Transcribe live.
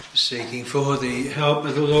Seeking for the help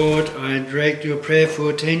of the Lord, I direct your prayerful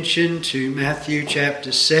attention to Matthew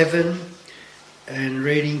chapter 7 and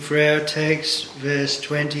reading for our text verse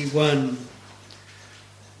 21.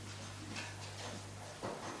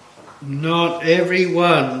 Not every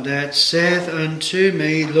one that saith unto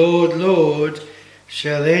me, Lord, Lord,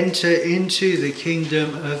 shall enter into the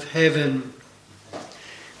kingdom of heaven,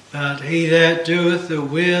 but he that doeth the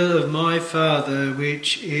will of my Father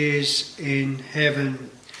which is in heaven.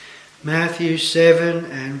 Matthew 7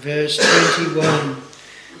 and verse 21,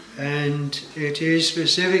 and it is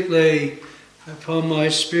specifically upon my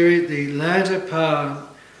spirit, the latter part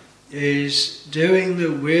is doing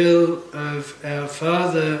the will of our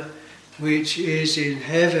Father which is in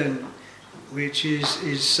heaven, which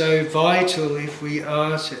is so vital if we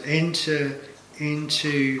are to enter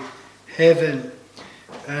into heaven.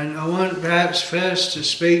 And I want perhaps first to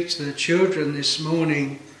speak to the children this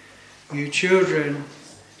morning. You children,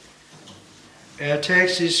 our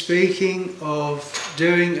text is speaking of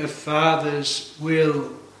doing a father's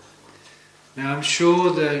will. Now I'm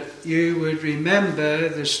sure that you would remember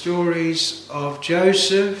the stories of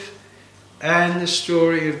Joseph and the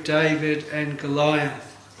story of David and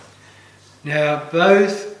Goliath. Now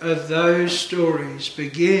both of those stories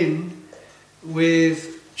begin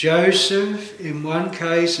with Joseph in one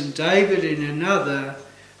case and David in another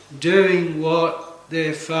doing what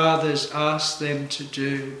their fathers asked them to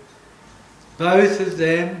do. Both of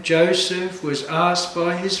them, Joseph was asked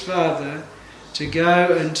by his father to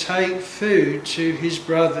go and take food to his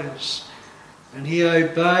brothers. And he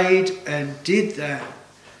obeyed and did that.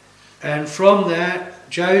 And from that,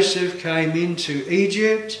 Joseph came into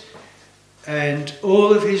Egypt, and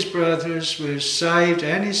all of his brothers were saved,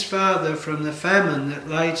 and his father, from the famine that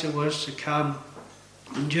later was to come.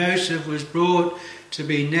 And Joseph was brought to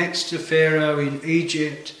be next to Pharaoh in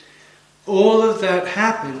Egypt. All of that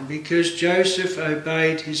happened because Joseph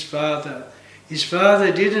obeyed his father. His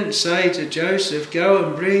father didn't say to Joseph, go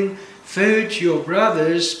and bring food to your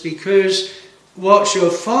brothers, because what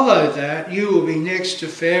shall follow that, you will be next to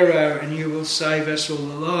Pharaoh and you will save us all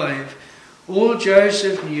alive. All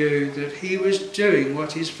Joseph knew that he was doing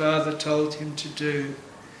what his father told him to do.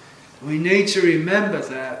 We need to remember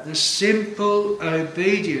that. The simple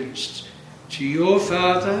obedience to your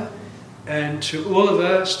father and to all of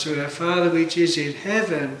us, to our Father which is in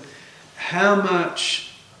heaven, how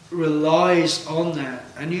much relies on that.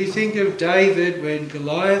 And you think of David when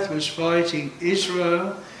Goliath was fighting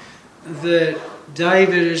Israel, that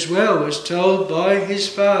David as well was told by his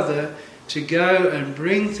father to go and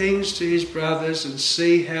bring things to his brothers and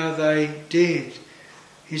see how they did.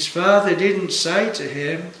 His father didn't say to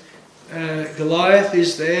him, Goliath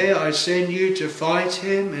is there, I send you to fight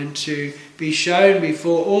him and to be shown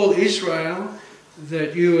before all Israel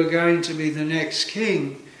that you are going to be the next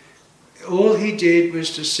king. All he did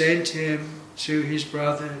was to send him to his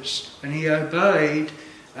brothers, and he obeyed,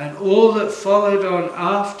 and all that followed on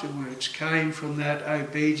afterwards came from that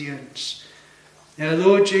obedience. Now,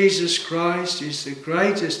 Lord Jesus Christ is the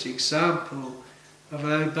greatest example of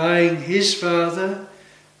obeying his Father,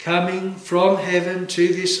 coming from heaven to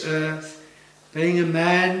this earth, being a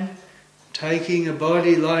man, taking a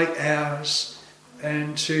body like ours,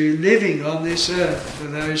 and to living on this earth for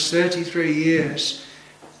those 33 years,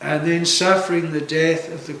 and then suffering the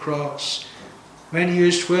death of the cross. When he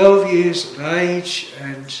was 12 years of age,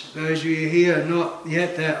 and those of you here are not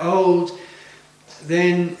yet that old,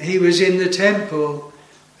 then he was in the temple,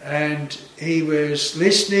 and he was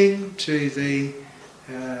listening to the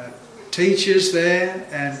teachers there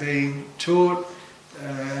and being taught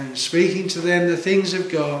and speaking to them the things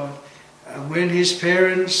of God. And when his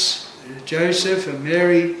parents, Joseph and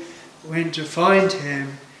Mary, went to find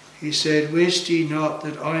him, he said, wist ye not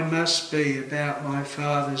that I must be about my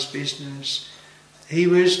Father's business? He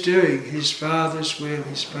was doing his Father's will,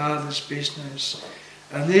 his Father's business.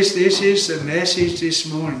 And this is the message this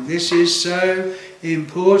morning. This is so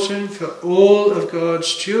important for all of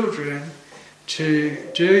God's children, to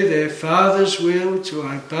do their Father's will, to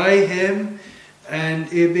obey him. And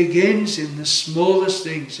it begins in the smallest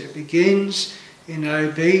things. It begins in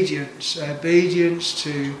obedience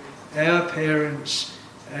to our parents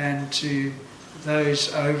and to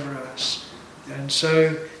those over us. And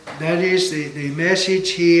so that is the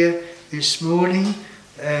message here this morning.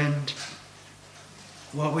 And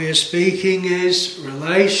what we are speaking is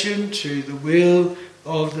relation to the will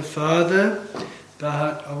of the Father.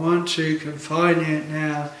 But I want to confine it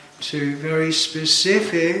now to very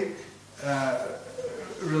specific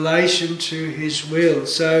relation to his will.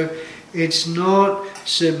 So it's not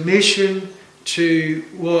submission to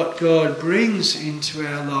what God brings into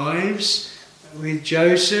our lives, with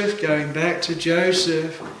Joseph, going back to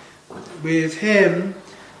Joseph, with him,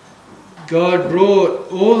 God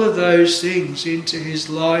brought all of those things into his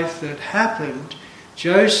life that happened.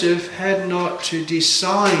 Joseph had not to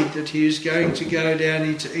decide that he was going to go down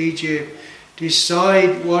into Egypt,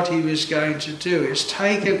 decide what he was going to do. It's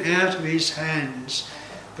taken out of his hands.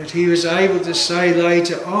 But he was able to say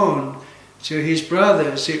later on to his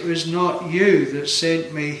brothers, "It was not you that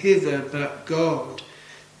sent me hither, but God."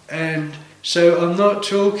 And so I'm not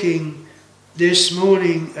talking this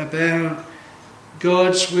morning about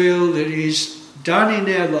God's will that is done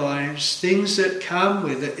in our lives, things that come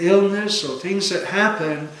with the illness or things that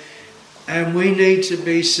happen, and we need to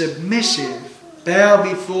be submissive, bow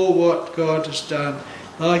before what God has done.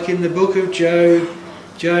 Like in the book of Job,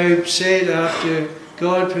 Job said after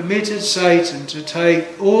God permitted Satan to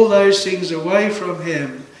take all those things away from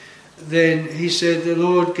him, then he said, "The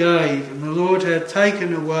Lord gave, and the Lord hath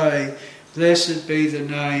taken away. Blessed be the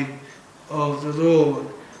name of the Lord."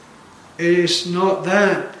 It is not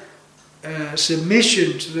that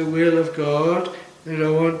submission to the will of God that I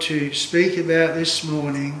want to speak about this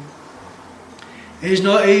morning. It is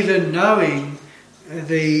not even knowing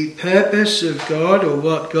the purpose of God or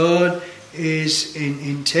what God is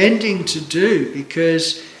intending to do,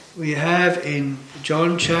 because we have in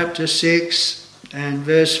John chapter 6 and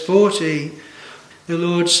verse 40 the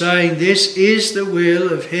Lord saying, "This is the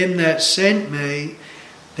will of him that sent me,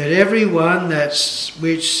 that every one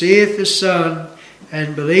which seeth the Son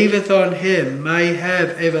and believeth on him may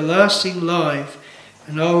have everlasting life,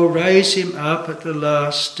 and I will raise him up at the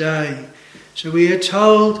last day." So we are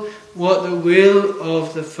told what the will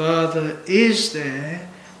of the Father is there,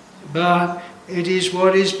 but it is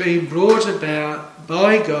what is being brought about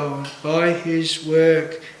by God, by his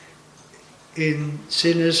work in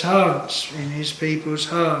sinners' hearts, in his people's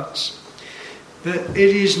hearts. But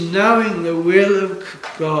it is knowing the will of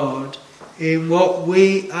God in what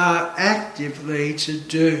we are actively to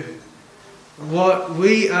do, what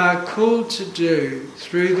we are called to do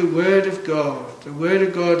through the Word of God. The Word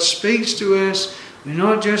of God speaks to us. We're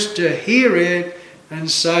not just to hear it and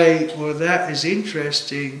say, "Well, that is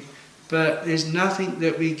interesting," but there's nothing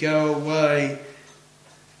that we go away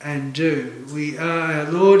and do.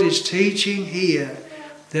 Our Lord is teaching here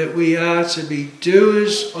that we are to be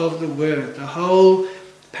doers of the word. The whole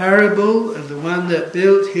parable of the one that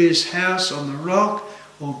built his house on the rock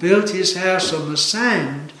or built his house on the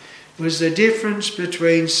sand was the difference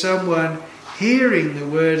between someone hearing the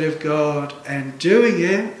word of God and doing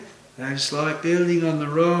it, that's like building on the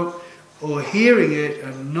rock, or hearing it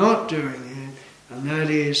and not doing it, and that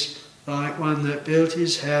is like one that built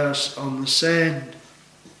his house on the sand.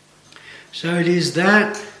 So it is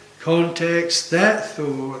that context, that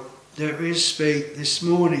thought, that we speak this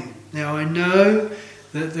morning. Now I know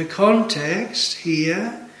that the context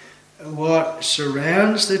here, what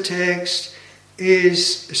surrounds the text,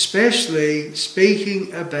 is especially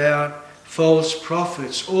speaking about false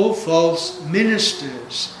prophets or false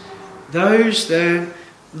ministers. Those that,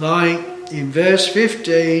 like in verse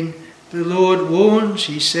 15, the Lord warns,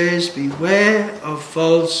 he says, "Beware of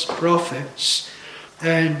false prophets."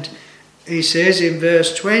 And he says in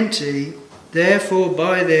verse 20, "Therefore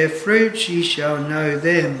by their fruits ye shall know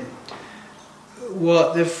them."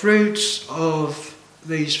 What the fruits of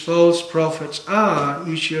these false prophets are,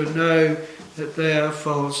 you shall know that they are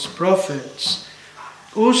false prophets.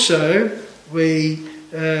 Also, we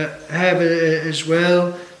have as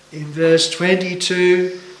well in verse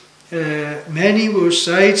 22, "Many will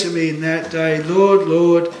say to me in that day, Lord,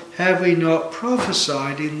 Lord, have we not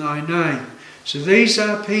prophesied in thy name?" So these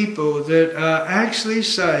are people that are actually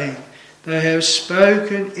saying they have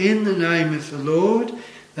spoken in the name of the Lord,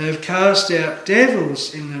 they have cast out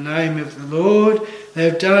devils in the name of the Lord, they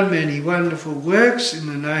have done many wonderful works in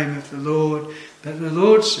the name of the Lord, but the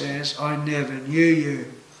Lord says, "I never knew you."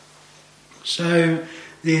 So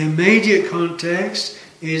the immediate context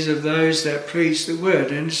is of those that preach the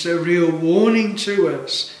word, and it's a real warning to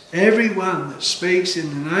us, everyone that speaks in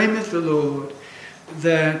the name of the Lord,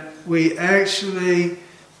 that we actually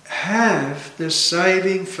have the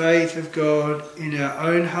saving faith of God in our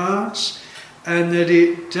own hearts, and that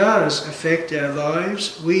it does affect our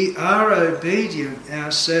lives. We are obedient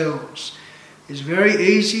ourselves. It's a very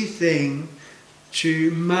easy thing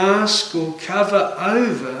to mask or cover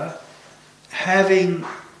over having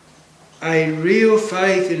a real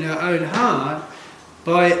faith in our own heart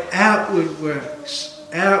by outward works,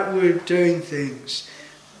 outward doing things.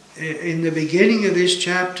 In the beginning of this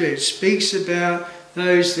chapter, it speaks about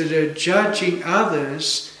those that are judging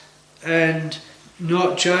others and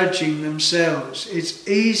not judging themselves. It's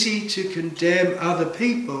easy to condemn other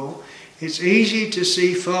people. It's easy to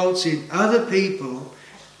see faults in other people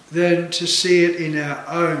than to see it in our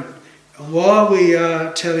own. And while we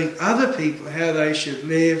are telling other people how they should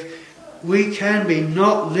live, we can be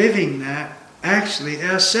not living that actually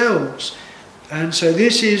ourselves. And so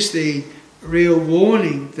this is the real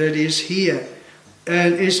warning that is here.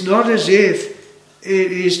 And it's not as if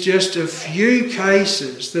it is just a few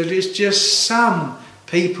cases, that it's just some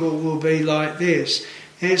people will be like this.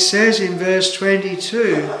 It says in verse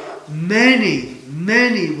 22, many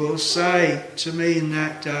will say to me in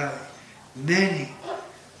that day. Many.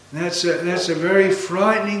 That's a very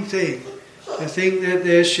frightening thing, to think that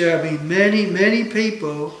there shall be many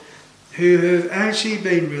people who have actually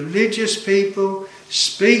been religious people,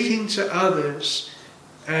 speaking to others,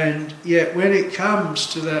 and yet when it comes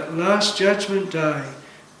to that last judgment day,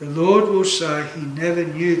 the Lord will say he never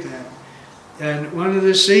knew them. And one of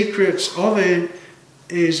the secrets of it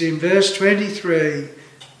is in verse 23,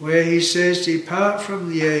 where he says, "Depart from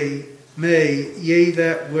me, ye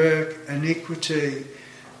that work iniquity."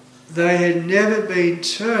 They had never been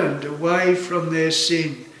turned away from their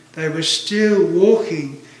sin. They were still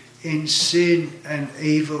walking in sin and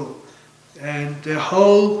evil. And the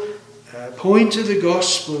whole point of the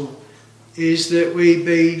gospel is that we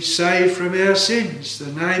be saved from our sins.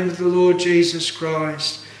 The name of the Lord Jesus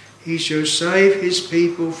Christ, he shall save his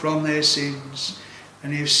people from their sins.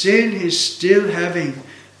 And if sin is still having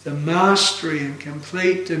the mastery and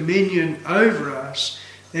complete dominion over us,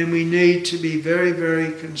 then we need to be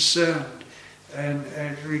very concerned and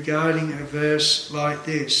regarding a verse like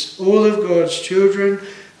this. All of God's children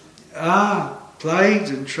are plagued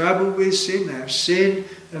and troubled with sin. They have sin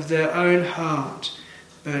of their own heart.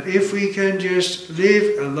 But if we can just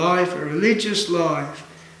live a religious life,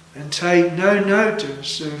 and take no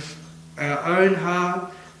notice of our own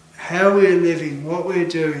heart, how we're living, what we're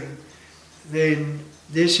doing, then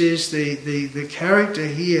this is the character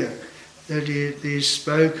here that it is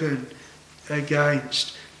spoken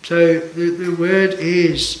against. So the word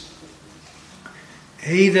is,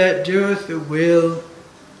 "He that doeth the will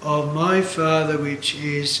of my Father which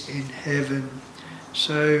is in heaven."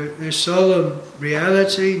 So the solemn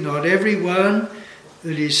reality, not everyone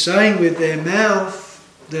that is saying with their mouth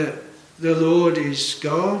that the Lord is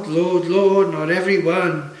God, Lord, Lord, not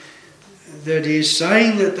everyone that is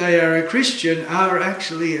saying that they are a Christian are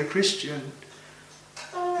actually a Christian.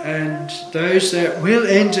 And those that will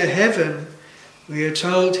enter heaven, we are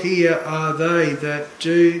told here, are they that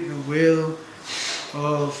do the will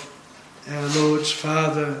of our Lord's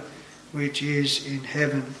Father which is in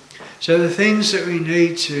heaven. So the things that we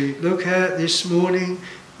need to look at this morning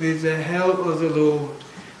with the help of the Lord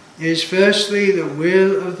is firstly the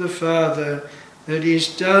will of the Father that is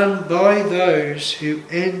done by those who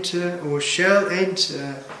enter or shall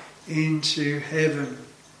enter into heaven.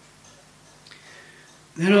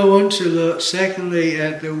 Then I want to look secondly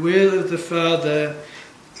at the will of the Father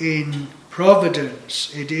in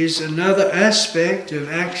providence. It is another aspect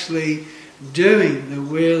of actually doing the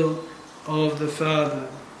will of the Father.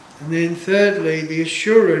 And then thirdly, the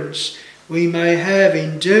assurance we may have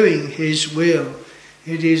in doing his will.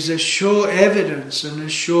 It is a sure evidence and a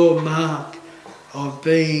sure mark of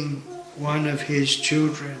being one of his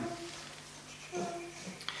children.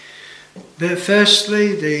 But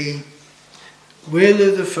firstly, the will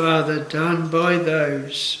of the Father done by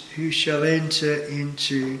those who shall enter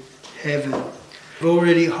into heaven. I've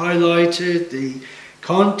already highlighted the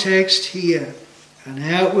context here, an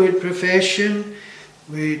outward profession,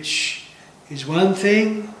 which is one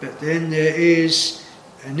thing, but then there is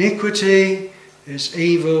iniquity, there's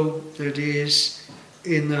evil that is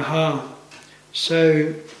in the heart.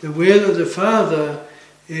 So the will of the Father,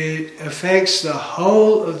 it affects the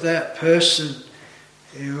whole of that person.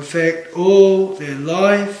 It will affect all their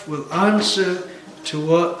life, will answer to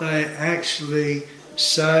what they actually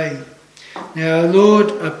say. Now our Lord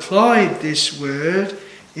applied this word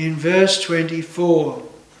in verse 24.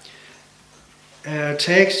 Our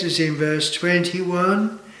text is in verse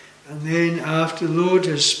 21, and then after the Lord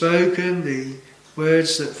has spoken the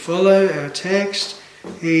words that follow our text,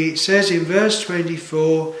 he says in verse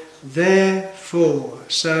 24, "Therefore."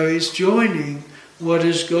 So he's joining what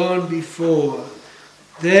has gone before.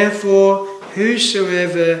 "Therefore,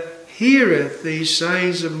 whosoever heareth these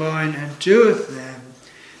sayings of mine and doeth them."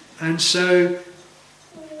 And so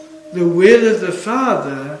the will of the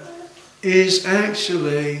Father is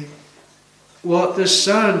actually what the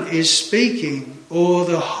Son is speaking, or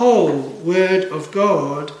the whole Word of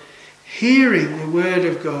God, hearing the Word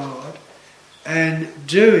of God and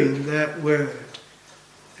doing that Word.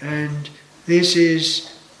 And this is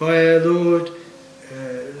by our Lord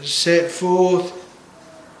set forth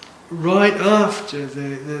right after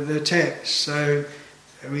the text. So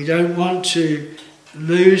we don't want to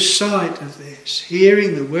lose sight of this,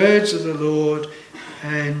 hearing the words of the Lord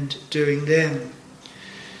and doing them.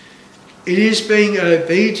 It is being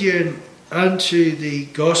obedient unto the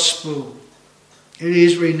gospel. It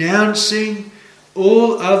is renouncing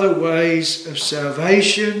all other ways of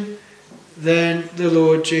salvation than the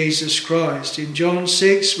Lord Jesus Christ. In John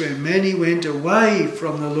 6, where many went away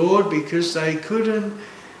from the Lord because they couldn't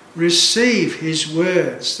receive his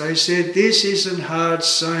words, they said, "This isn't hard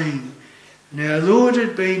saying." Now, our Lord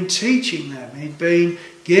had been teaching them. He'd been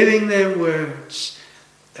giving them words.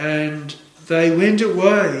 And they went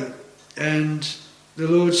away. And the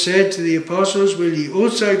Lord said to the apostles, "Will ye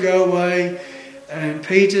also go away?" And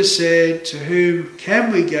Peter said, "To whom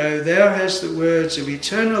can we go? Thou hast the words of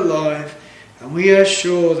eternal life, and we are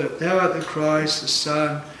sure that thou art the Christ, the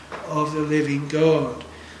Son of the living God."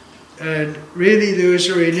 And really there was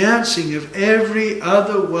a renouncing of every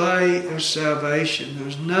other way of salvation. There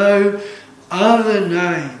was no other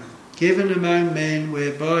name given among men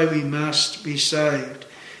whereby we must be saved.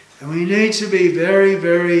 And we need to be very,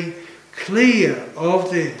 very clear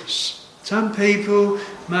of this. Some people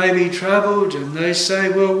may be troubled and they say,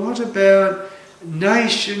 well, what about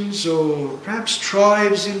nations or perhaps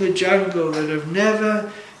tribes in the jungle that have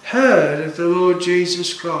never heard of the Lord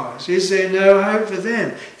Jesus Christ? Is there no hope for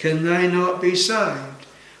them? Can they not be saved?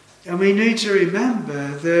 And we need to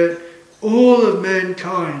remember that all of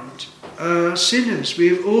mankind are sinners. We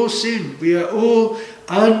have all sinned. We are all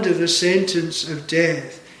under the sentence of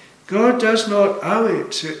death. God does not owe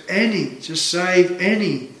it to any to save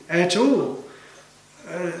any at all.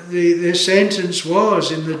 The sentence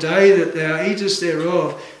was, in the day that thou eatest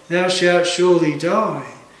thereof, thou shalt surely die.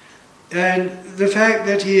 And the fact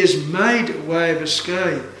that he has made a way of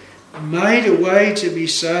escape, made a way to be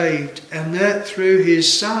saved, and that through his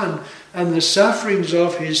Son and the sufferings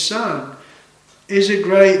of his Son, is a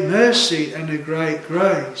great mercy and a great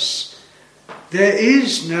grace. There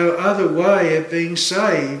is no other way of being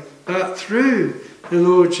saved but through the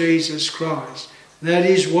Lord Jesus Christ. That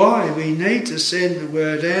is why we need to send the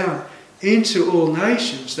word out into all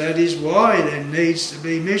nations. That is why there needs to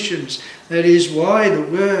be missions. That is why the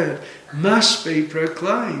word must be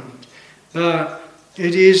proclaimed. But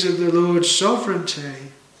it is of the Lord's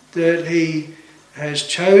sovereignty that he has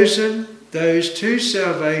chosen those to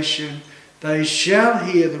salvation. They shall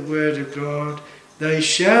hear the word of God. They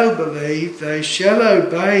shall believe. They shall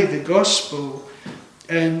obey the gospel.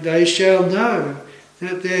 And they shall know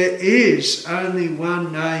that there is only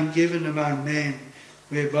one name given among men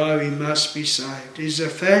whereby we must be saved. It is a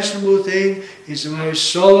fashionable thing. It's the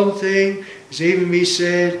most solemn thing. It's even been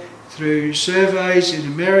said through surveys in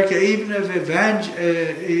America, even of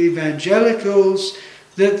evangelicals,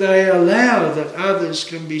 that they allow that others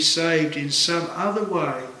can be saved in some other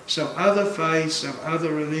way, some other faith, some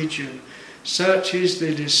other religion. Such is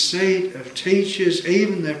the deceit of teachers,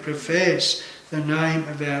 even that profess the name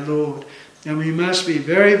of our Lord. And we must be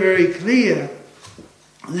very, very clear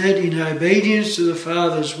that in obedience to the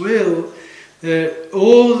Father's will, that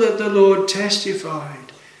all that the Lord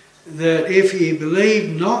testified, that if ye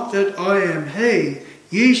believe not that I am he,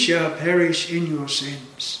 ye shall perish in your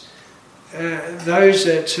sins. Those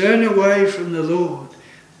that turn away from the Lord,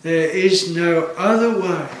 there is no other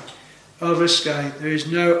way of escape. There is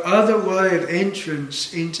no other way of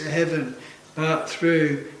entrance into heaven but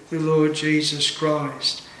through the Lord Jesus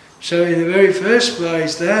Christ. So in the very first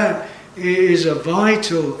place, that is a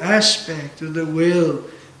vital aspect of the will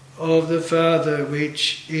of the Father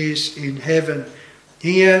which is in heaven.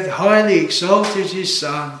 He hath highly exalted his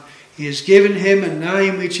Son. He has given him a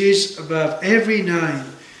name which is above every name,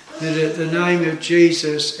 that at the name of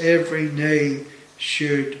Jesus every knee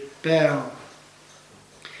should bow.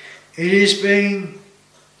 It is being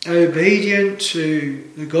obedient to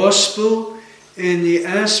the gospel in the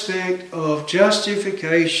aspect of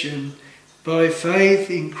justification by faith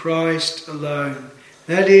in Christ alone.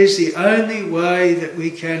 That is the only way that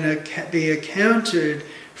we can be accounted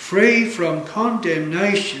free from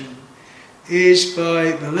condemnation, is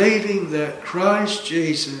by believing that Christ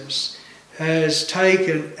Jesus has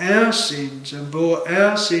taken our sins and bore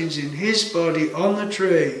our sins in his body on the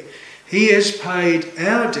tree. He has paid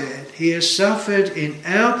our debt. He has suffered in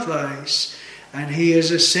our place, and he has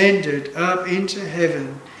ascended up into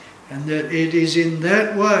heaven, and that it is in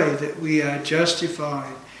that way that we are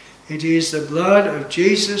justified. It is the blood of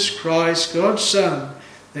Jesus Christ, God's Son,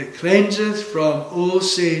 that cleanseth from all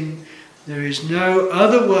sin. There is no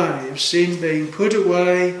other way of sin being put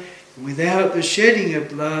away, and without the shedding of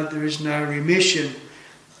blood there is no remission.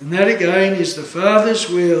 And that again is the Father's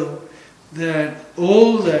will, that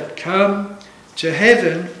all that come to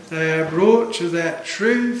heaven, they are brought to that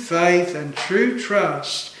true faith and true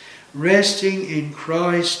trust, resting in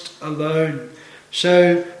Christ alone.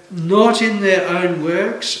 So not in their own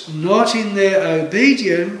works, not in their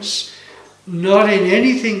obedience, not in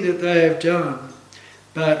anything that they have done,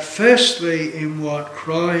 but firstly in what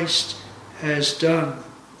Christ has done.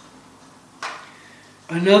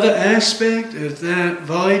 Another aspect of that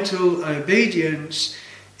vital obedience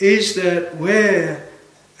is that where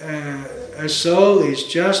a soul is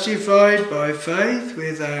justified by faith,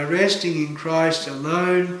 where they are resting in Christ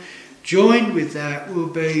alone, joined with that will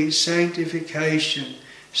be sanctification,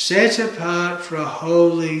 set apart for a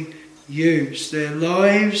holy use. Their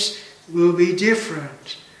lives will be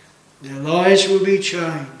different. Their lives will be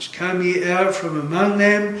changed. Come ye out from among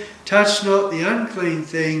them, touch not the unclean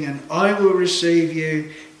thing, and I will receive you.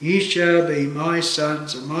 Ye shall be my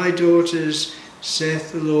sons and my daughters,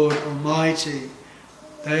 saith the Lord Almighty.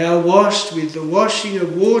 They are washed with the washing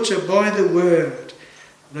of water by the word.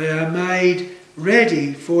 They are made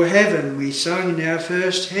ready for heaven. We sung in our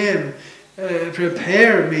first hymn,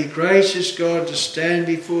 prepare me, gracious God, to stand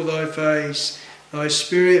before thy face. Thy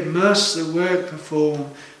Spirit must the work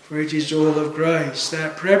perform, for it is all of grace.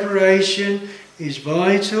 That preparation is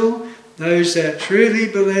vital. Those that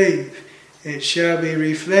truly believe, it shall be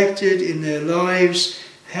reflected in their lives,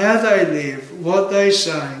 how they live, what they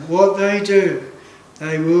say, what they do.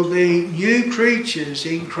 They will be new creatures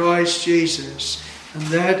in Christ Jesus, and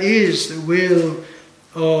that is the will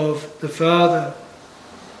of the Father.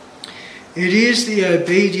 It is the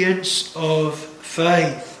obedience of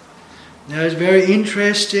faith. Now it's very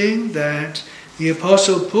interesting that the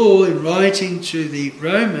Apostle Paul, in writing to the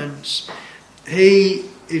Romans, he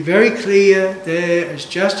is very clear there as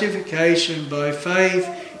justification by faith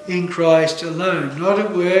in Christ alone, not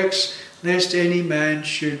of works, lest any man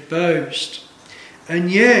should boast. And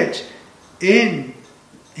yet, in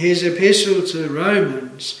his epistle to the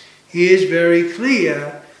Romans, he is very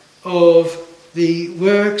clear of the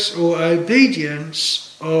works or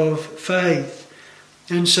obedience of faith.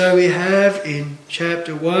 And so we have in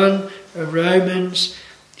chapter 1 of Romans,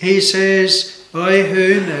 he says, by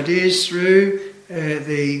whom, that is through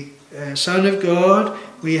the Son of God,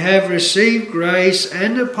 we have received grace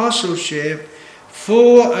and apostleship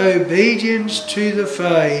for obedience to the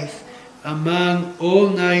faith among all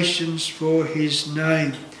nations for his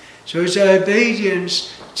name. So it's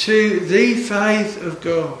obedience to the faith of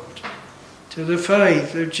God, to the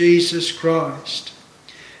faith of Jesus Christ.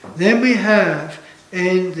 Then we have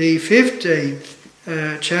in the 15th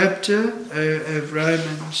chapter of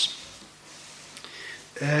Romans,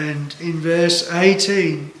 and in verse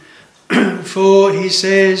 18, for he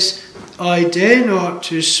says, I dare not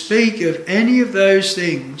to speak of any of those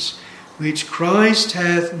things which Christ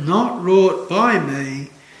hath not wrought by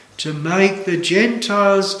me, to make the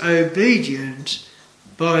Gentiles obedient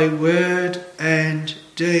by word and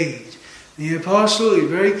deed. The apostle is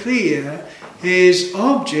very clear. His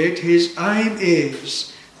object, his aim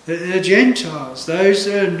is that the Gentiles, those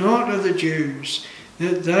that are not of the Jews,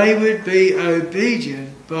 that they would be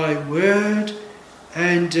obedient by word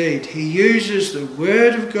and deed. He uses the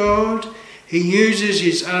word of God. He uses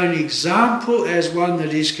his own example as one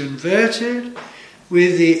that is converted,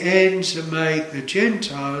 with the end to make the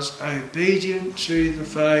Gentiles obedient to the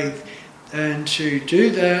faith and to do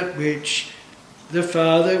that which the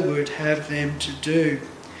Father would have them to do.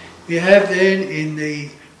 We have then in the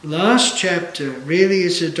last chapter, really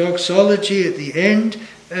it's a doxology at the end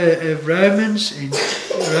of Romans, in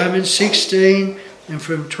Romans 16 and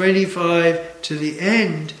from 25 to the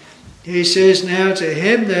end, he says, now to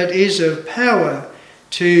him that is of power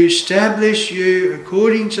to establish you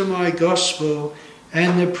according to my gospel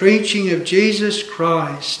and the preaching of Jesus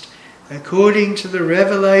Christ, according to the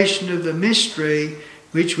revelation of the mystery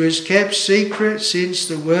which was kept secret since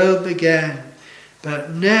the world began,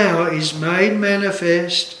 but now is made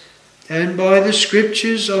manifest, and by the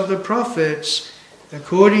scriptures of the prophets,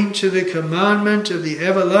 according to the commandment of the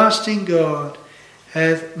everlasting God,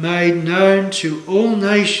 hath made known to all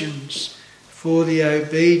nations for the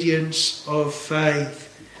obedience of faith.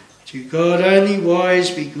 To God only wise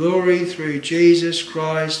be glory through Jesus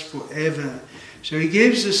Christ forever. So he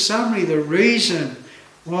gives a summary, the reason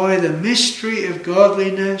why the mystery of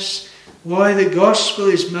godliness, why the gospel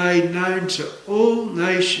is made known to all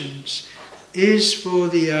nations, is for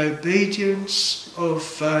the obedience of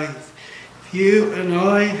faith. If you and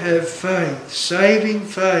I have faith, saving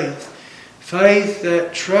faith, faith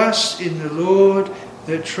that trusts in the Lord,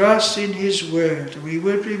 that trusts in his word. We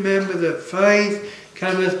would remember that faith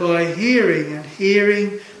cometh by hearing, and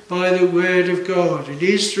hearing by the Word of God. It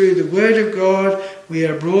is through the Word of God we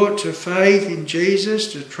are brought to faith in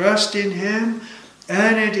Jesus, to trust in Him,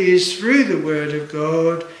 and it is through the Word of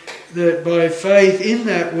God that by faith in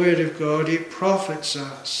that Word of God it profits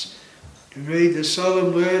us. To read the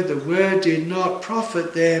solemn word, the Word did not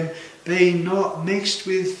profit them, being not mixed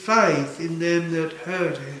with faith in them that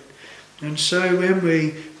heard it. And so when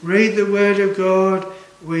we read the Word of God,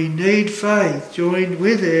 we need faith joined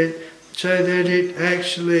with it so that it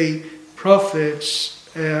actually profits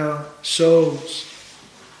our souls.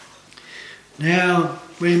 Now,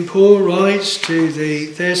 when Paul writes to the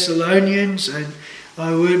Thessalonians, and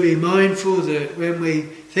I would be mindful that when we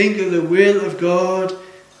think of the will of God,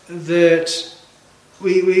 that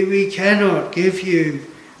we cannot give you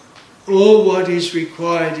all what is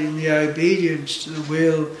required in the obedience to the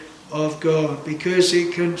will of God, because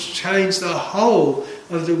it contains the whole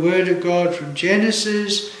of the Word of God from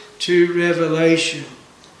Genesis to Revelation.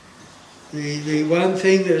 The one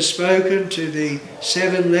thing that is spoken to the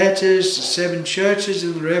 7 letters, the 7 churches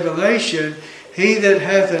in the Revelation, he that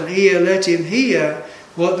hath an ear, let him hear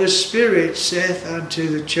what the Spirit saith unto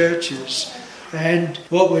the churches. And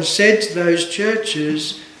what was said to those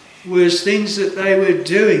churches was things that they were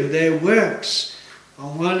doing, their works.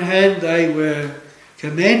 On one hand, they were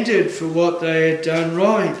commended for what they had done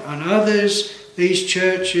right. On others, these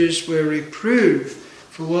churches were reproved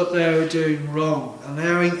for what they were doing wrong,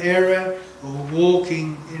 allowing error or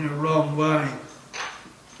walking in a wrong way.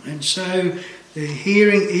 And so the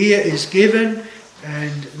hearing ear is given,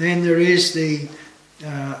 and then there is the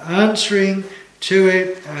answering to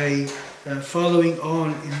it, a following on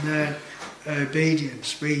in that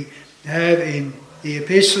obedience. We have in the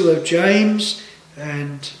Epistle of James,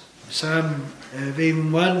 and some have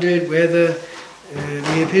even wondered whether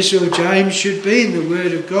the Epistle of James should be in the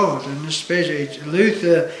Word of God, and especially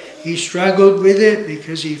Luther, he struggled with it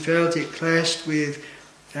because he felt it clashed with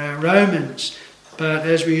Romans. But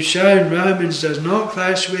as we've shown, Romans does not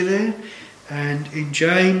clash with it, and in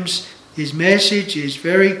James his message is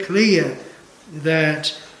very clear that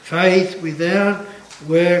faith without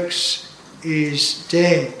works is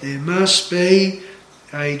dead. There must be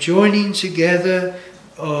a joining together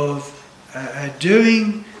of a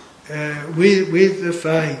doing with the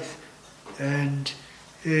faith. And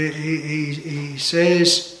he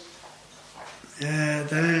says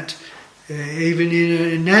that even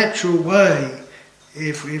in a natural way,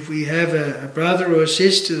 if we have a brother or a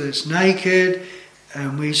sister that's naked,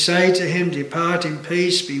 and we say to him, depart in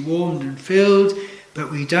peace, be warmed and filled, but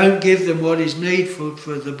we don't give them what is needful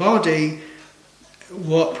for the body,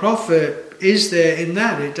 what profit is there in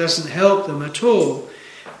that? It doesn't help them at all.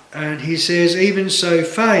 And he says, even so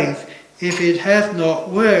faith, if it hath not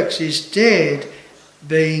works, is dead,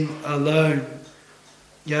 being alone.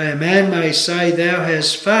 Yea, a man may say, thou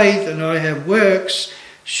hast faith, and I have works.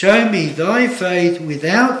 Show me thy faith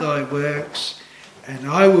without thy works, and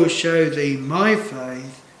I will show thee my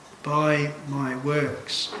faith by my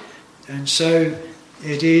works. And so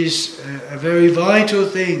it is a very vital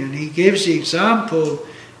thing. And he gives the example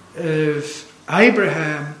of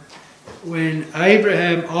Abraham. When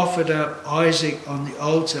Abraham offered up Isaac on the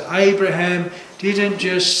altar, Abraham didn't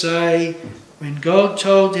just say, when God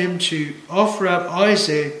told him to offer up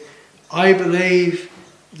Isaac, I believe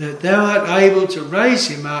that thou art able to raise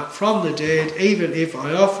him up from the dead, even if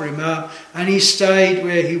I offer him up, and he stayed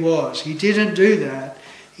where he was. He didn't do that.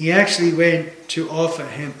 He actually went to offer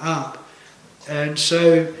him up. And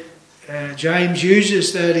so James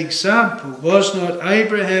uses that example. Was not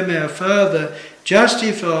Abraham our father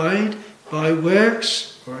justified by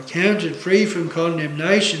works, or accounted free from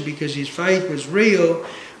condemnation because his faith was real,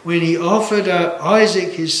 when he offered up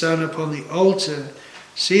Isaac his son upon the altar?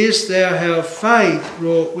 Seest thou how faith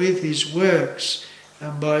wrought with his works,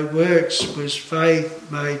 and by works was faith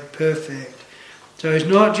made perfect? So it's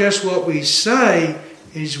not just what we say,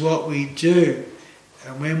 it's what we do.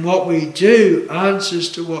 And when what we do answers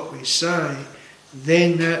to what we say,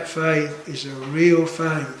 then that faith is a real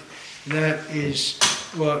faith. That is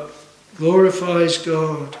what glorifies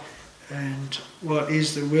God and what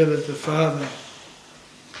is the will of the Father.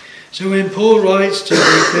 So when Paul writes to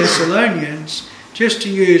the Thessalonians, just to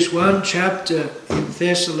use one chapter in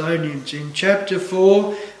Thessalonians, in chapter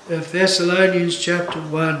 4 of Thessalonians chapter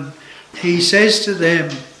 1, he says to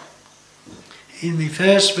them in the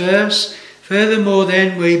first verse, furthermore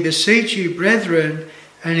then we beseech you, brethren,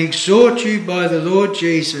 and exhort you by the Lord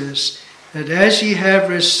Jesus, that as ye have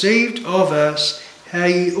received of us how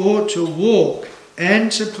ye ought to walk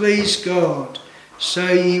and to please God, so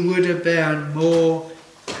ye would abound more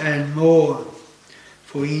and more.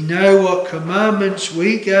 For ye know what commandments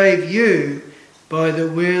we gave you, by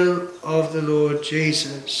the will of the Lord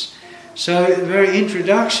Jesus. So the very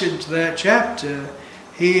introduction to that chapter,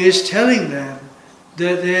 he is telling them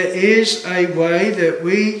that there is a way that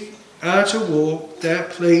we are to walk that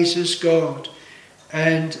pleases God,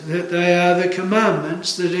 and that they are the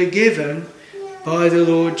commandments that are given by the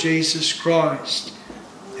Lord Jesus Christ.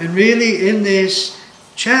 And really in this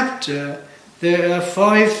chapter there are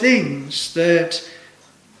 5 things that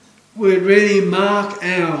would really mark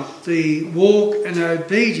out the walk and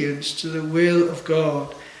obedience to the will of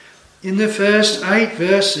God. In the first 8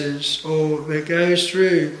 verses, or it goes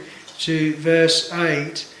through to verse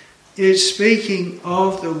 8, it's speaking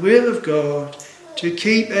of the will of God to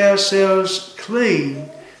keep ourselves clean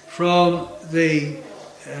from the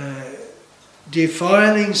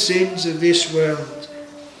defiling sins of this world,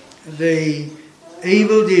 the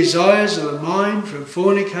evil desires of the mind from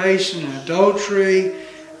fornication and adultery,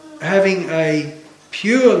 having a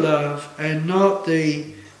pure love and not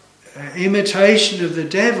the imitation of the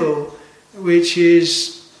devil, which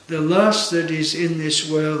is the lust that is in this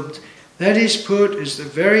world. That is put as the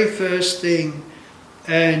very first thing,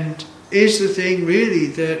 and is the thing really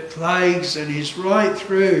that plagues and is right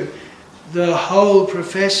through the whole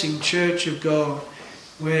professing church of God.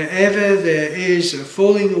 Wherever there is a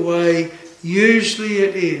falling away, usually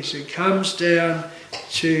it comes down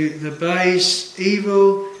to the base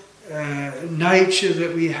evil nature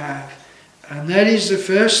that we have. And that is the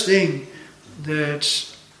first thing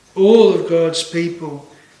that all of God's people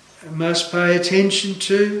must pay attention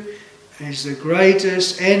to. Is the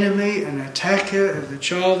greatest enemy and attacker of the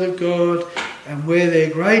child of God, and where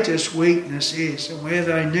their greatest weakness is, and where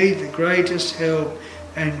they need the greatest help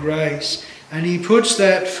and grace. And he puts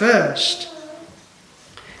that first.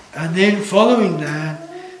 And then following that,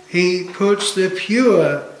 he puts the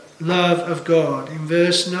pure love of God in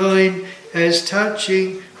verse 9 as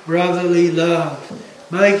touching brotherly love,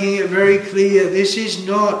 making it very clear this is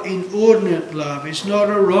not inordinate love, it's not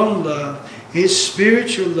a wrong love, it's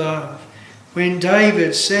spiritual love. When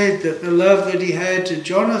David said that the love that he had to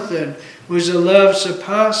Jonathan was a love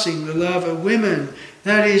surpassing the love of women,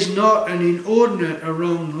 that is not an inordinate or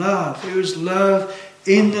wrong love. It was love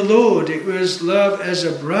in the Lord. It was love as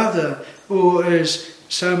a brother, or as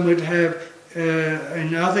some would have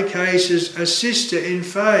in other cases, a sister in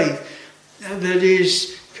faith, that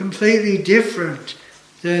is completely different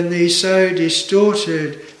than the so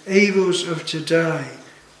distorted evils of today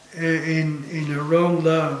in a wrong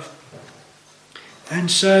love. And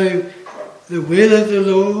so the will of the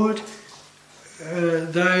Lord,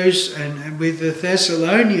 and with the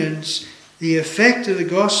Thessalonians, the effect of the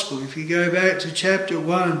gospel, if you go back to chapter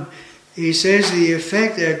 1, he says the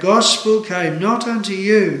effect, our gospel came not unto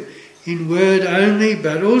you in word only,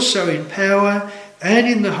 but also in power and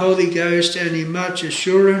in the Holy Ghost and in much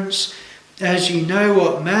assurance, as ye know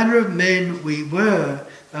what manner of men we were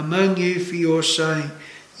among you for your sake.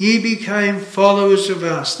 Ye became followers of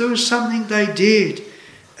us. There was something they did,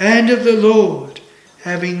 and of the Lord,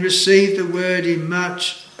 having received the word in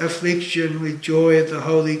much affliction with joy of the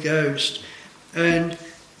Holy Ghost. And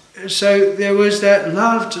so there was that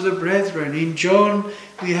love to the brethren. In John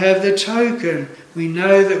we have the token. We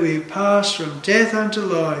know that we pass from death unto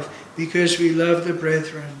life because we love the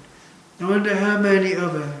brethren. I wonder how many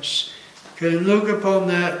of us can look upon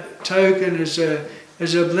that token as a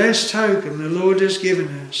blessed token the Lord has given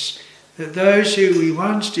us, that those who we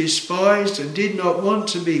once despised and did not want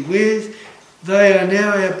to be with, they are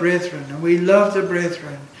now our brethren, and we love the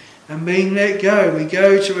brethren. And being let go, we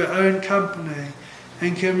go to our own company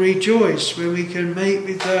and can rejoice when we can meet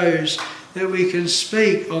with those that we can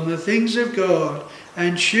speak on the things of God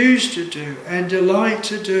and choose to do and delight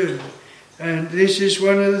to do. And this is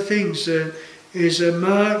one of the things that is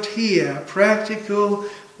marked here, practical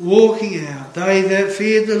walking out. They that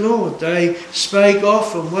feared the Lord, they spake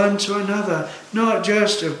often one to another, not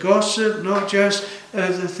just of gossip, not just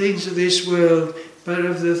of the things of this world, but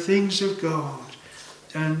of the things of God.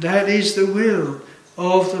 And that is the will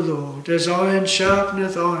of the Lord, as iron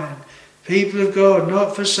sharpeneth iron. People of God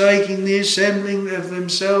not forsaking the assembling of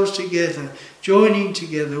themselves together, joining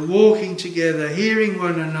together, walking together, hearing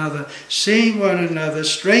one another, seeing one another,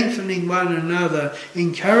 strengthening one another,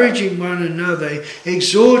 encouraging one another,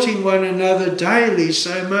 exhorting one another daily,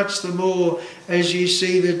 so much the more as you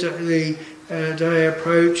see the day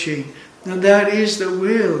approaching. And that is the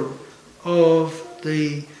will of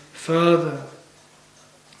the Father.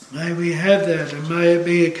 May we have that, and may it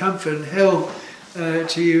be a comfort and help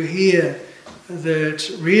to you here,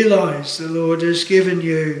 that realise the Lord has given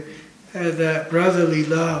you that brotherly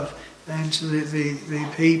love and to the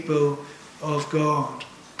people of God.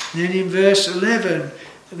 Then in verse 11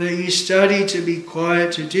 that you study to be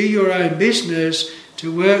quiet, to do your own business,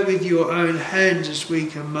 to work with your own hands as we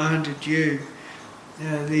commanded you.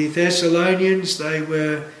 The Thessalonians, they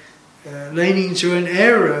were leaning to an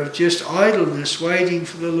error of just idleness, waiting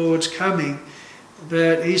for the Lord's coming.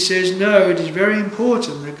 But he says, no, it is very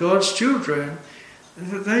important that God's children,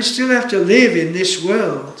 they still have to live in this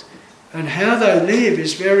world. And how they live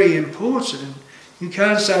is very important. You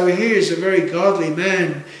can't say, well, here is a very godly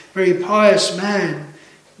man, very pious man.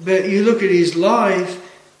 But you look at his life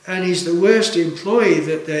and he's the worst employee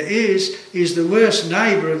that there is. He's the worst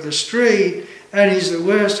neighbour of the street. And he's the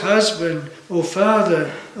worst husband or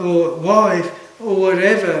father or wife or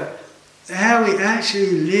whatever. How we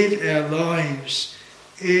actually live our lives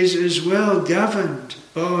is as well governed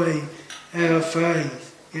by our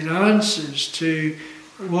faith. It answers to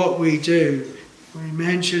what we do. We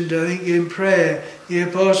mentioned, I think in prayer, the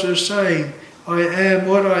apostle was saying, I am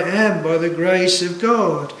what I am by the grace of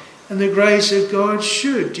God. And the grace of God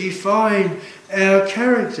should define our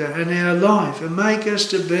character and our life and make us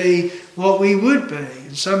to be what we would be.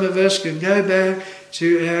 And some of us can go back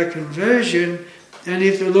to our conversion, and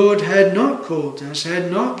if the Lord had not called us,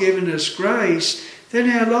 had not given us grace, then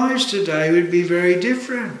our lives today would be very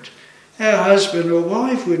different. Our husband or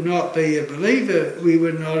wife would not be a believer. We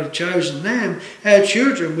would not have chosen them. Our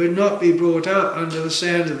children would not be brought up under the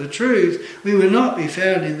sound of the truth. We would not be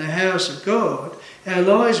found in the house of God. Our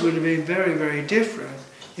lives would have been very, very different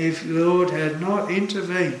if the Lord had not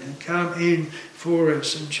intervened and come in for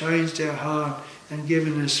us and changed our heart and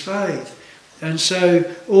given us faith. And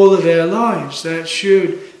so all of our lives, that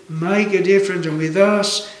should make a difference. And with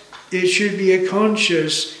us, it should be a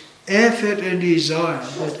conscious effort and desire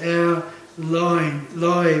that our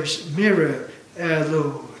lives mirror our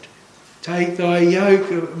Lord. Take my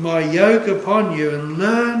yoke upon you and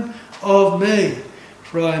learn of me,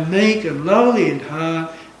 for I am meek and lowly in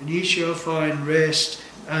heart, and ye shall find rest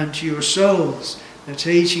unto your souls. The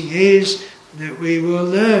teaching is that we will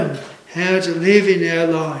learn how to live in our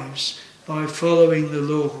lives by following the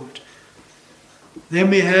Lord. Then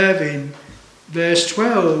we have in verse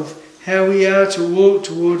 12 how we are to walk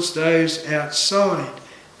towards those outside,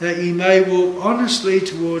 that ye may walk honestly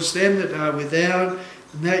towards them that are without,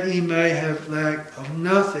 and that ye may have lack of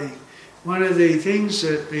nothing. One of the things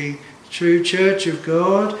that the true church of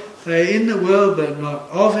God, they are in the world but not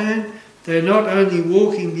of it. They're not only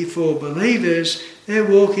walking before believers, they're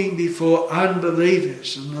walking before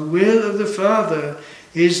unbelievers. And the will of the Father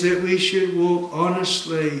is that we should walk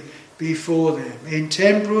honestly before them, in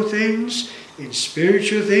temporal things, in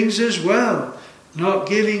spiritual things as well. Not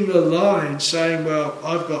giving the lie and saying, well,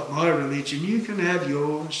 I've got my religion, you can have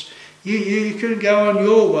yours. You can go on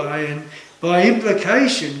your way, and by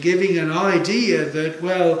implication giving an idea that,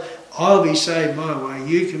 well, I'll be saved my way,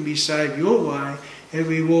 you can be saved your way. If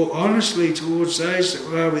we walk honestly towards those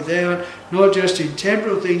that are without, not just in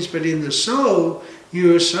temporal things but in the soul,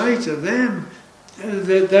 you will say to them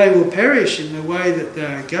that they will perish in the way that they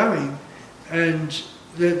are going, and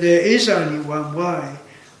that there is only one way.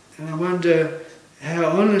 And I wonder how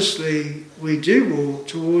honestly we do walk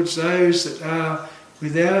towards those that are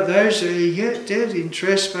without, those that are yet dead in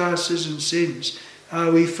trespasses and sins.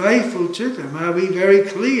 Are we faithful to them? Are we very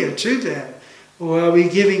clear to them? Or are we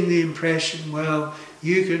giving the impression, well,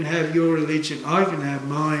 you can have your religion, I can have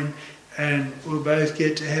mine, and we'll both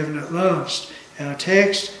get to heaven at last? Our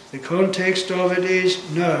text, the context of it is,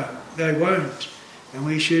 no, they won't. And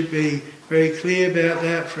we should be very clear about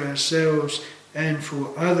that for ourselves and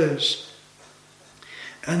for others.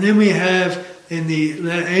 And then we have, in the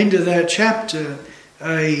end of that chapter,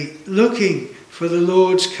 a looking for the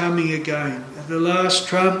Lord's coming again. At the last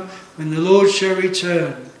trump, when the Lord shall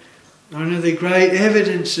return. One of the great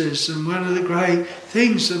evidences and one of the great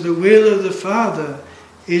things of the will of the Father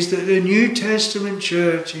is that the New Testament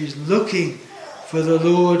church is looking for the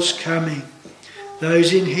Lord's coming.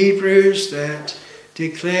 Those in Hebrews that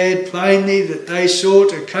declared plainly that they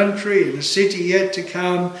sought a country and a city yet to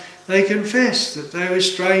come, they confessed that they were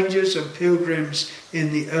strangers and pilgrims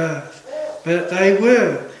in the earth. But they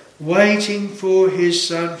were waiting for his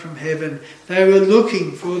Son from heaven. They were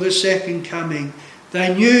looking for the second coming.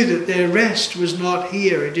 They knew that their rest was not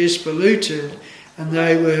here, it is polluted, and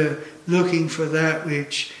they were looking for that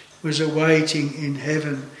which was awaiting in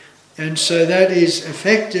heaven. And so that is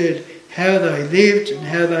affected how they lived and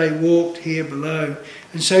how they walked here below.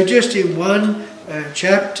 And so just in one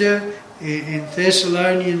chapter in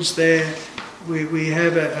Thessalonians there, we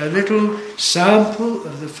have a little sample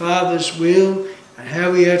of the Father's will and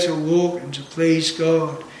how we are to walk and to please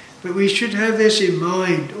God. But we should have this in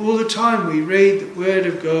mind all the time we read the Word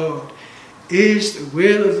of God. Is the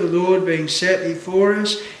will of the Lord being set before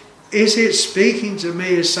us? Is it speaking to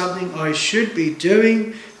me as something I should be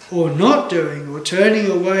doing or not doing or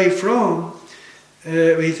turning away from?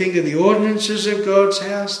 We think of the ordinances of God's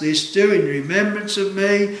house. This do in remembrance of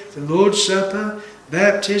me, the Lord's Supper,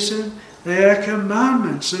 baptism. They are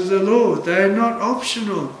commandments of the Lord. They are not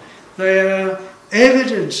optional. They are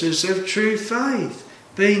evidences of true faith,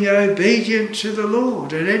 being obedient to the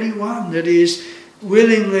Lord. And anyone that is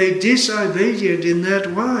willingly disobedient in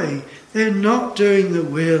that way, they're not doing the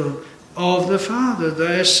will of the Father.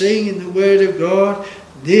 They are seeing in the Word of God,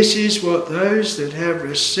 this is what those that have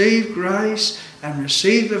received grace and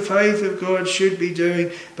received the faith of God should be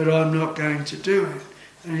doing, but I'm not going to do it.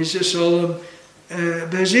 And it's a solemn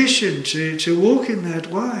position to walk in that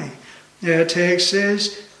way. Our text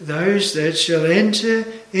says, those that shall enter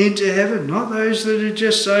into heaven, not those that are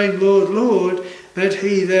just saying, Lord, Lord, but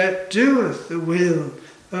he that doeth the will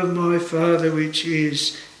of my Father which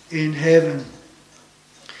is in heaven.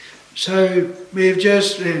 So we've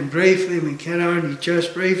just, and briefly, we can only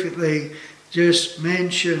just briefly just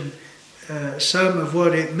mention some of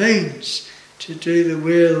what it means to do the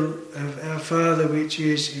will of our Father which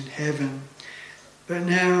is in heaven. But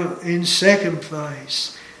now, in second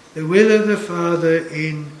place, the will of the Father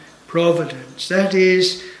in providence. That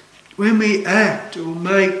is, when we act or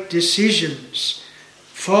make decisions,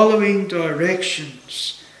 following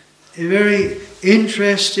directions. Very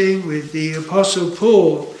interesting with the Apostle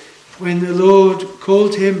Paul, when the Lord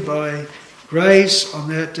called him by grace on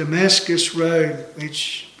that Damascus road,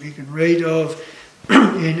 which we can read of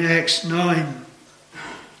in Acts 9.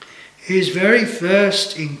 His very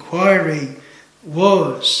first inquiry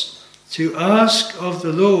was to ask of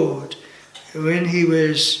the Lord, when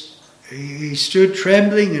he stood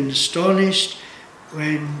trembling and astonished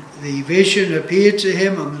when the vision appeared to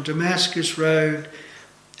him on the Damascus road,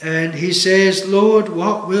 and he says, Lord,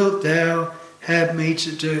 what wilt thou have me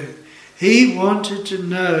to do? He wanted to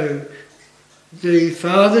know the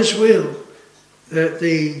Father's will, that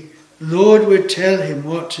the Lord would tell him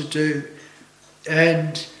what to do.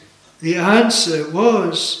 And the answer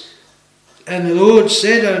was, and the Lord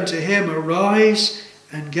said unto him, arise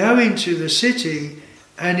and go into the city,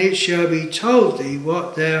 and it shall be told thee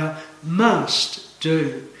what thou must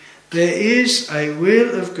do. There is a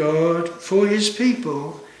will of God for his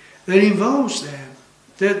people that involves them,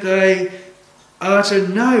 that they are to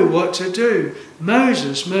know what to do.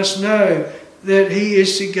 Moses must know that he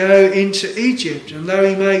is to go into Egypt, and though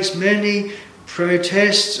he makes many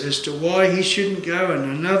protests as to why he shouldn't go and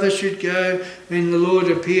another should go, when the Lord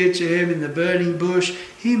appeared to him in the burning bush,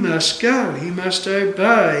 he must go. He must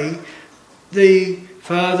obey the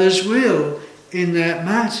Father's will in that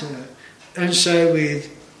matter. And so with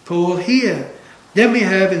Paul here. Then we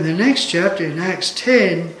have in the next chapter, in Acts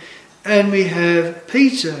 10, and we have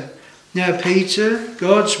Peter. Now Peter,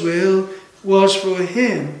 God's will was for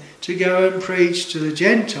him to go and preach to the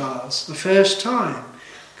Gentiles the first time.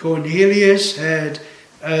 Cornelius had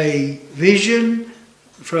a vision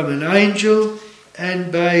from an angel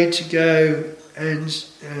and bade to go and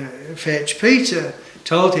fetch Peter,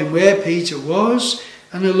 told him where Peter was,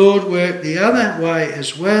 and the Lord worked the other way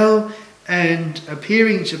as well, and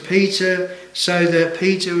appearing to Peter so that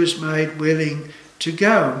Peter was made willing to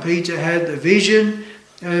go. And Peter had the vision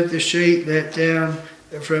of the sheep let down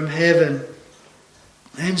from heaven.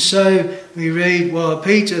 And so we read, while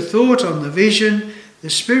Peter thought on the vision, the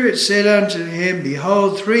Spirit said unto him,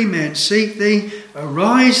 behold, 3 men seek thee.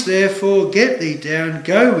 Arise therefore, get thee down,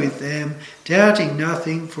 go with them, doubting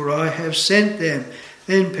nothing, for I have sent them.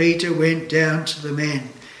 Then Peter went down to the men.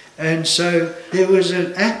 And so there was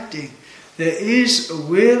an acting. There is a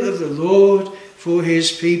will of the Lord for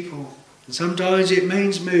his people. And sometimes it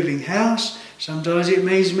means moving house, sometimes it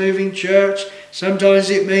means moving church, sometimes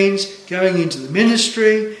it means going into the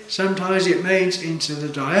ministry, sometimes it means into the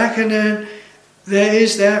diaconate. There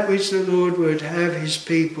is that which the Lord would have his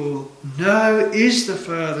people know is the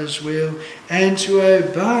Father's will, and to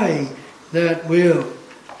obey that will.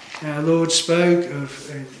 Our Lord spoke of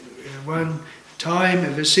one time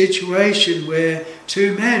of a situation where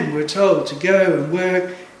 2 men were told to go and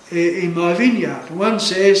work in my vineyard. One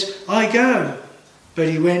says, I go, but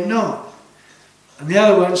he went not. And the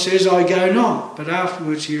other one says, I go not, but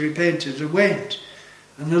afterwards he repented and went.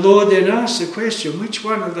 And the Lord then asked the question, which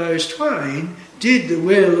one of those twain did the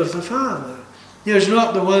will of the Father? It was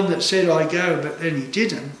not the one that said, I go, but then he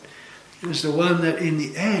didn't. It was the one that in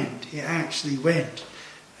the end he actually went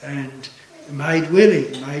and made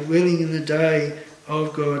willing in the day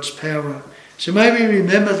of God's power. So may we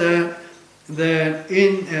remember that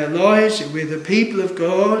in our lives, we're the people of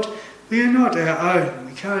God, We are not our own.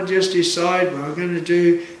 We can't just decide, well, we're going to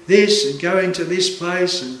do this and go into this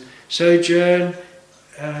place and sojourn,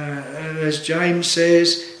 as James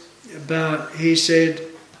says. But he said,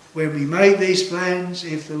 when we make these plans,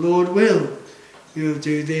 if the Lord will, we'll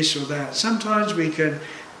do this or that. Sometimes we can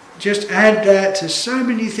just add that to so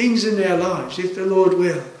many things in our lives, if the Lord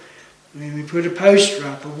will. I mean, we put a poster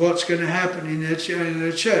up of what's going to happen in a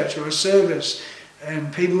church or a service,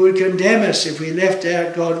 and people would condemn us if we left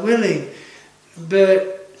out God willing.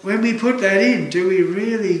 But when we put that in, do we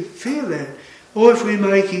really feel that? Or if we're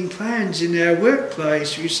making plans in our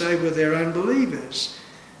workplace, we say, well, they're unbelievers.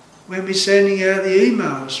 When we're sending out the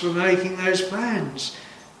emails, we're making those plans.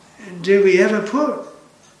 And do we ever put,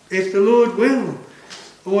 if the Lord will?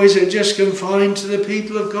 Or is it just confined to the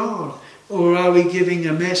people of God? Or are we giving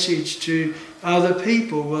a message to other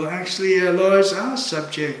people? Well, actually our lives are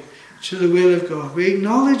subject to the will of God. We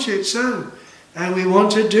acknowledge it so. And we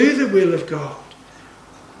want to do the will of God.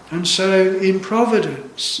 And so in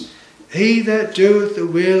providence, he that doeth the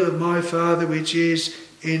will of my Father which is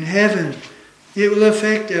in heaven, it will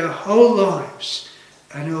affect our whole lives.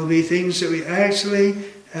 And it will be things that we actually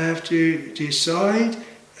have to decide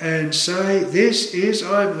and say, this is,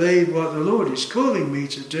 I believe, what the Lord is calling me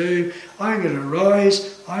to do. I'm going to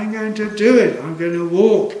rise, I'm going to do it, I'm going to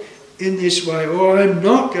walk in this way, or I'm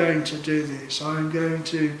not going to do this. I'm going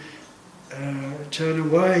to turn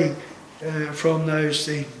away from those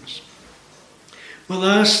things. Well,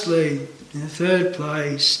 lastly, in the third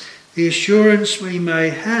place, the assurance we may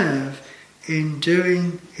have in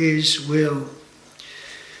doing his will.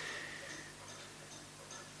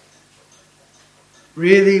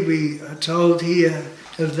 Really, we are told here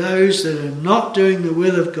of those that are not doing the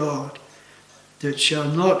will of God, that shall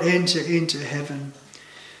not enter into heaven.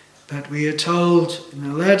 But we are told in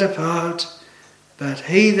the latter part, but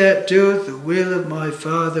he that doeth the will of my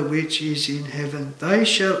Father which is in heaven, they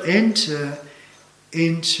shall enter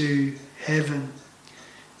into heaven.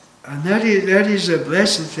 And that is a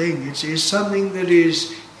blessed thing. It is something that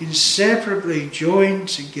is inseparably joined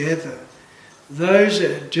together. Those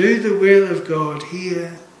that do the will of God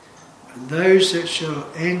here, and those that shall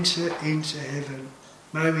enter into heaven.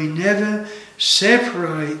 May we never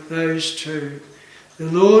separate those two. The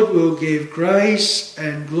Lord will give grace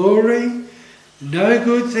and glory. No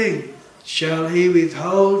good thing shall he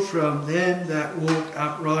withhold from them that walk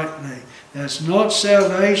uprightly. That's not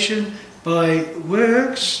salvation by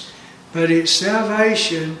works, but it's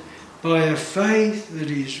salvation by a faith that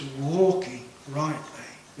is walking rightly.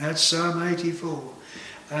 That's Psalm 84.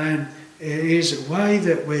 And it is a way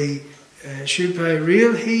that we should pay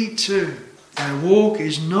real heed to. Our walk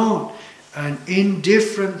is not an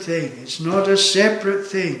indifferent thing. It's not a separate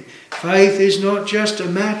thing. Faith is not just a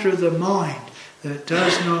matter of the mind that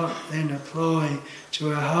does not then apply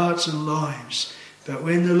to our hearts and lives. But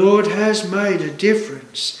when the Lord has made a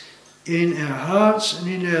difference in our hearts and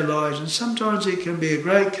in our lives, and sometimes it can be a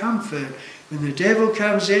great comfort when the devil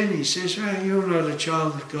comes in, he says, well, you're not a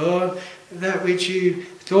child of God. That which you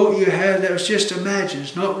thought you had, that was just imagined,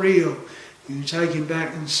 it's not real. You can take him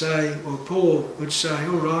back and say, or Paul would say,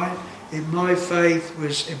 all right, if my faith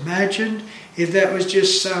was imagined, if that was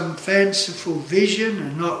just some fanciful vision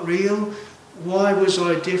and not real, why was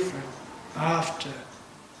I different after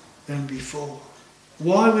than before?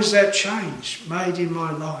 Why was that change made in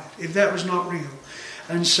my life if that was not real?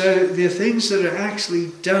 And so the things that are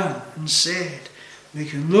actually done and said, we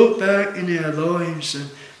can look back in our lives, and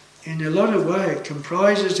in a lot of ways it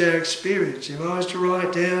comprises our experience. If I was to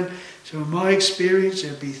write down some of my experience,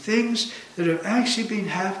 there'd be things that have actually been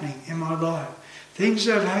happening in my life. Things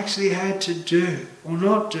that I've actually had to do or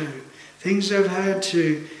not do. Things that I've had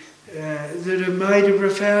to, that have made a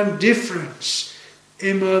profound difference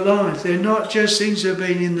in my life. They're not just things that have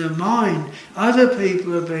been in the mind. Other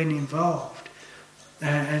people have been involved.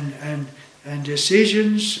 And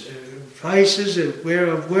decisions, places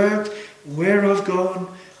where I've worked, where I've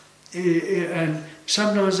gone. And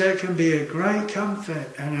sometimes that can be a great comfort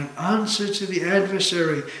and an answer to the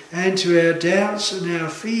adversary and to our doubts and our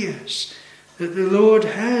fears. That the Lord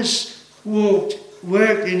has worked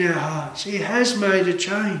in our hearts. He has made a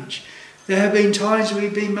change. There have been times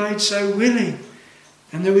we've been made so willing,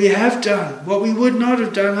 and that we have done what we would not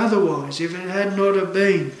have done otherwise if it had not have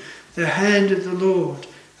been the hand of the Lord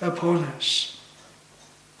upon us.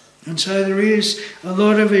 And so there is a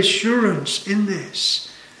lot of assurance in this.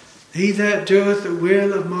 He that doeth the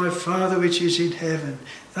will of my Father which is in heaven,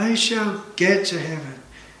 they shall get to heaven.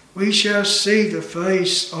 We shall see the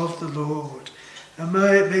face of the Lord. And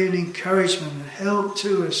may it be an encouragement and help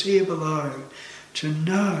to us here below to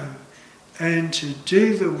know and to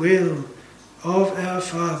do the will of our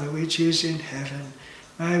Father which is in heaven.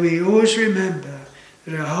 May we always remember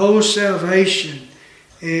that our whole salvation,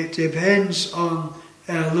 it depends on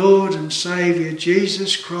our Lord and Saviour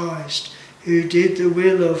Jesus Christ, who did the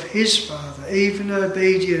will of his Father, even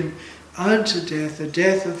obedient unto death, the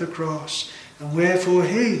death of the cross, and wherefore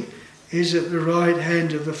he is at the right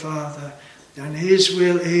hand of the Father, and his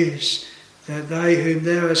will is that they whom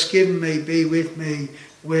thou hast given me be with me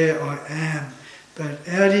where I am. But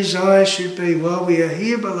our desire should be, while we are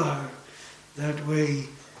here below, that we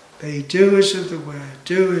be doers of the word,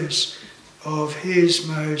 doers of his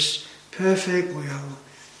most perfect will.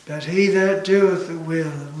 But he that doeth the will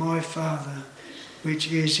of my Father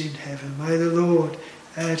which is in heaven. May the Lord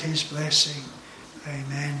add his blessing.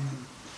 Amen.